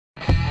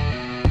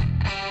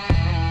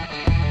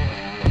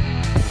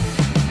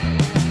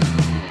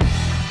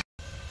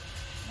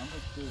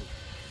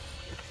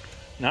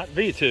Not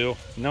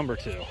V2, number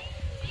 2.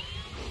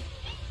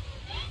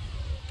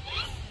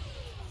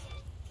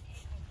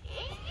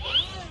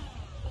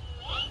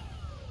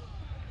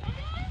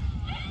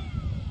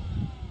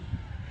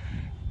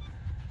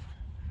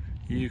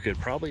 You could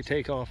probably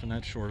take off in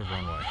that short of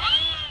runway.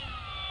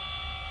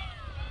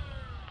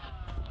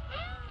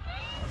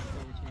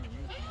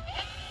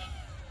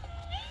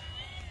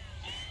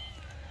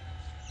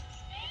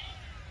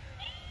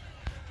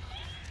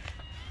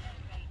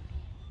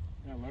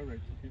 Yeah, low rate,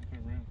 you can't turn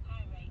around.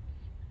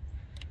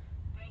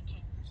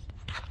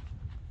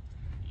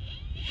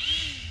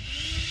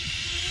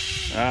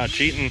 Ah,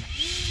 cheating.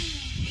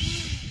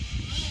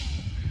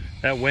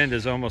 That wind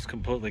is almost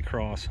completely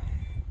cross.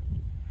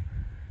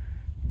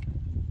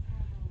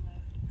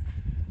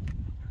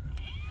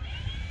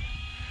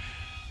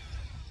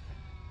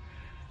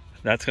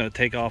 That's going to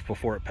take off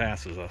before it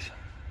passes us.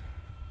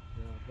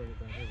 Yeah, I'll bring it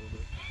down here a little bit.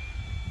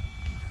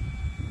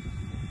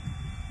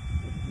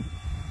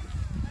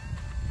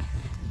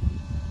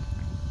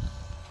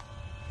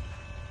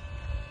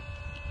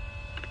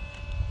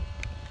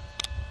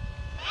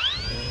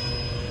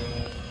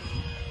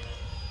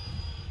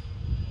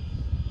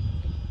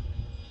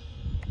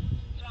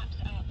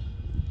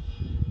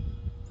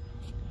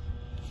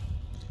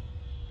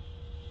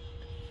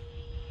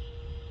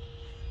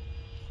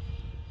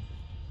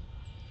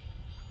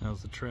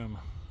 How's the trim?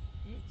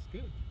 It's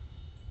good.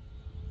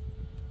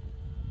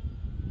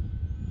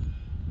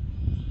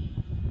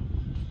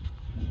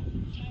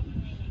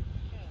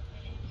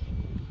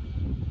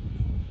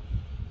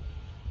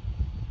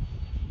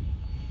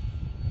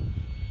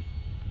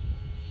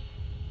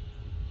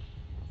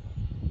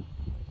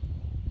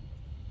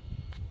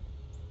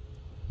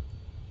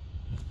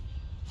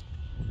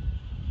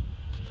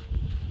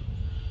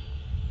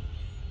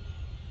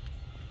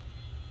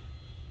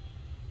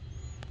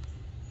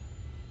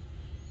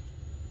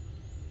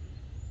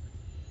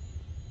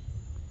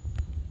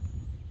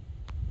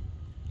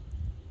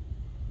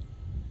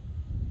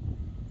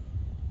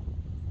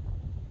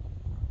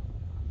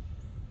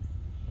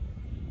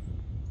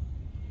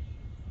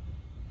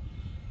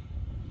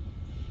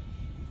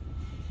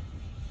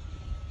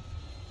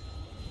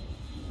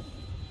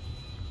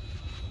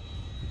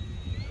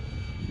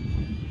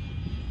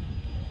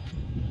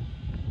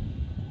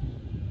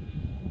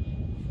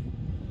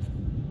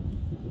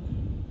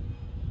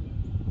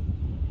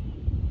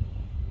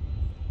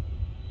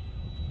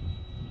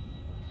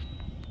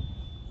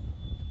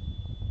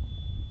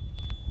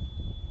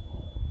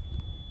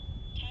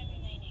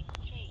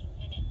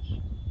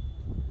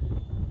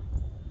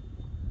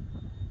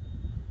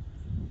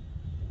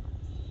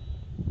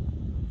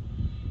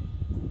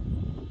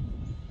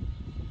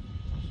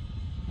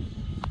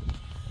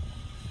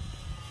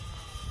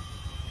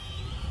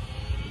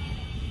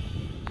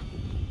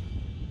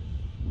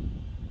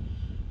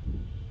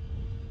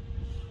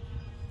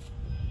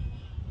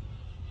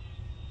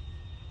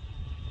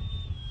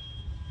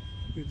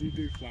 Did you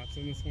do flaps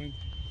in this one?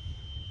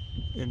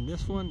 In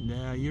this one,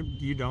 nah,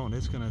 you don't.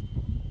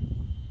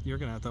 You're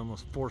gonna have to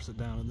almost force it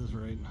down at this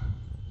rate.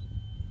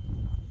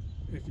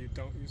 If you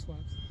don't use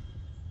flaps?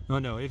 Oh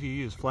no, if you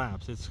use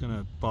flaps, it's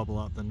gonna bubble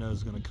up. The nose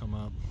is gonna come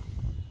up.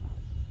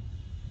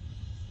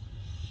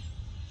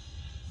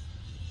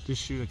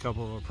 Just shoot a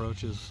couple of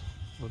approaches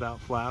without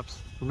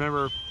flaps.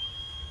 Remember,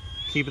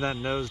 keeping that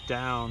nose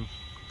down.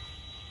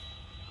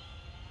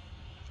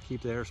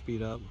 Keep the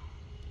airspeed up.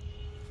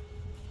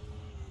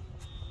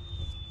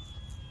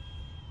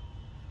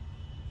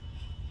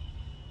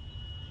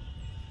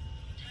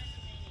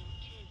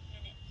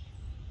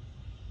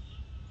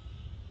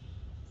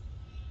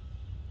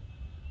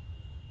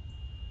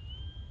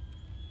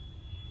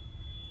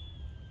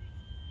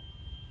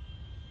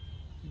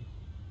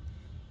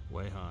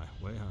 Way high,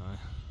 way high.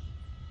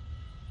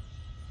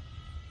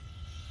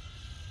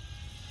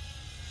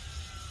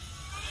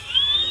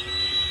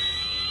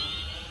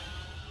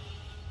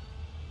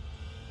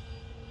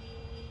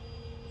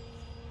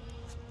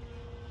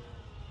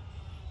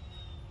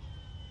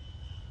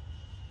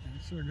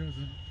 It sure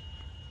doesn't.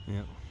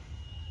 Yep.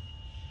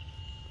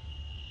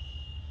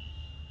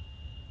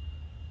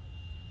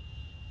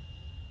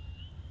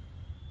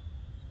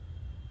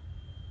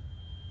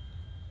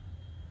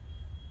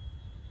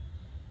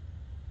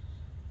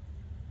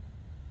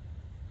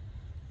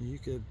 You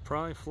could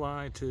probably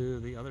fly to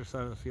the other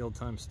side of the field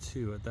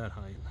 ×2 at that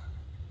height.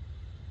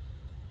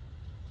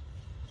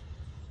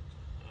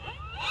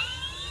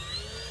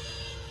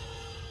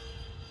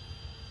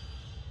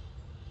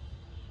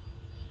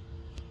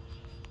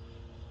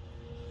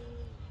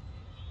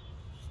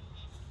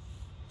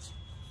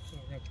 So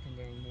I'll have to come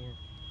down more.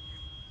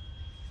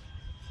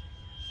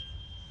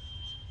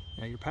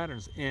 Yeah, your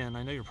pattern's in.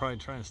 I know you're probably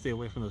trying to stay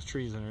away from those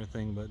trees and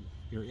everything, but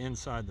you're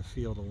inside the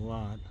field a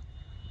lot.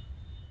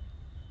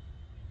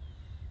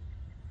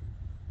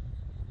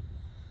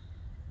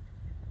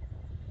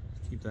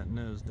 Keep that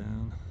nose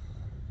down.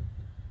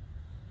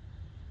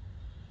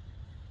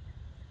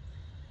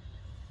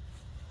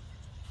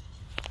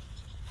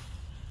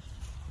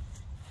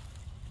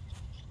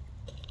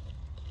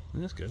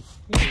 That's good.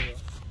 Yeah.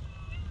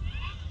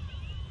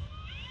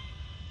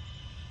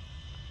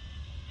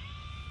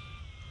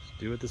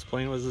 Do what this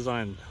plane was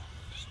designed.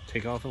 Just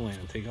take off and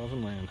land, take off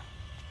and land.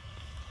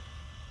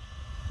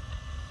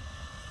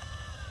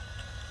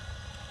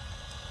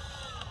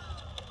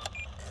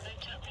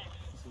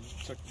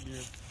 Check the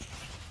gear.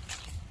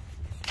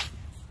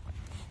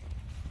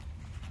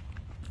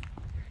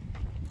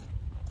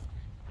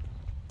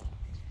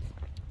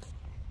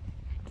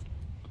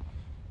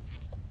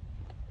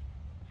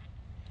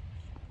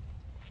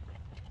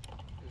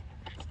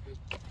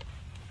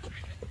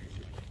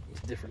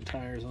 Different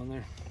tires on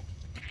there.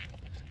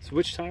 So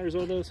which tires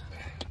are those?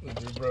 The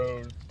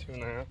Dubro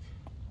 2.5.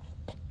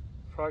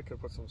 Probably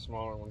could put some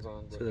smaller ones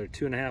on. But So they're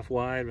 2.5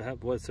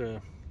 wide. What's they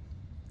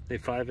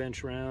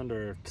 5-inch round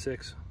or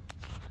 6?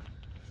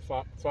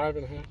 5.5.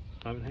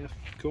 5.5.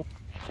 Cool.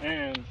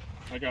 And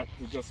I got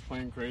the Just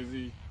Plain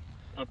Crazy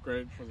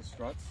upgrade for the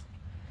struts.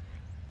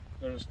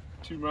 There's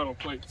 2 metal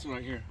plates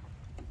right here.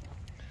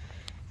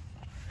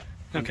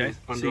 Okay.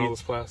 Under all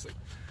this plastic.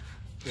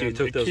 So you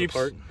took those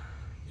apart?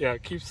 Yeah,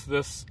 it keeps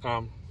this.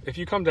 If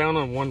you come down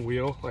on one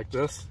wheel like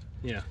this,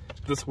 Yeah.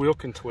 this wheel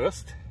can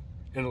twist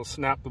and it'll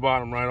snap the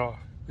bottom right off.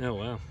 Oh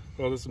wow.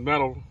 So this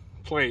metal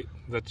plate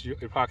that you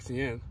epoxy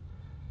in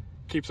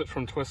keeps it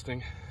from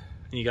twisting.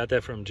 You got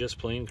that from Just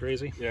Plain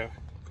Crazy? Yeah.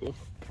 Cool.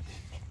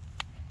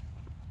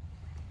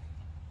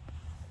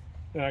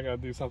 Yeah, I gotta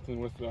do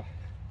something with the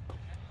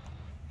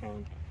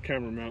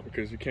camera mount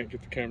because you can't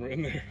get the camera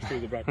in there through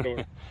the back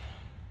door.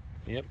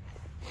 Yep.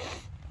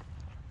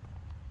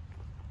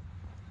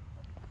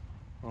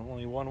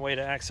 Only one way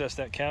to access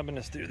that cabin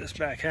is through this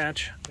back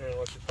hatch. Yeah,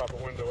 unless you pop a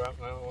window out,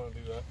 and I don't want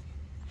to do that.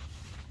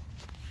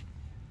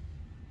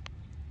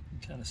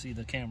 You kind of see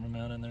the camera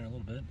mount in there a little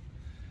bit,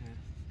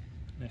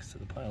 next to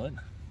the pilot.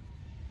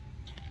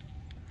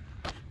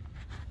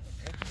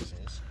 This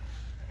is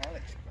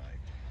Alex bike.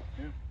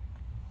 Yeah.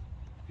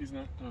 He's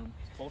not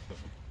both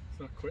of them. He's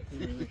not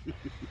quitting anything.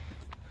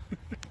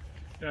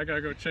 Yeah, I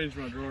gotta go change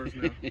my drawers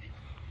now.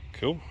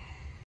 Cool.